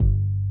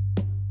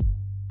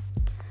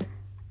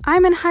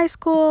I'm in high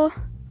school.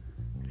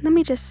 Let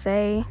me just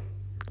say,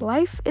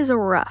 life is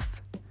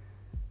rough.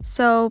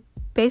 So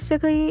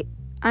basically,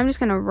 I'm just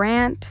gonna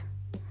rant,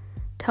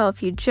 tell a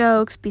few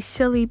jokes, be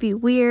silly, be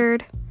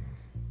weird,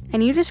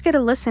 and you just get to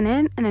listen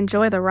in and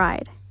enjoy the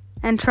ride.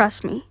 And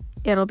trust me,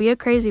 it'll be a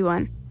crazy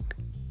one.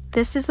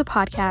 This is the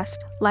podcast.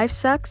 Life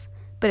sucks,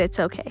 but it's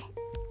okay.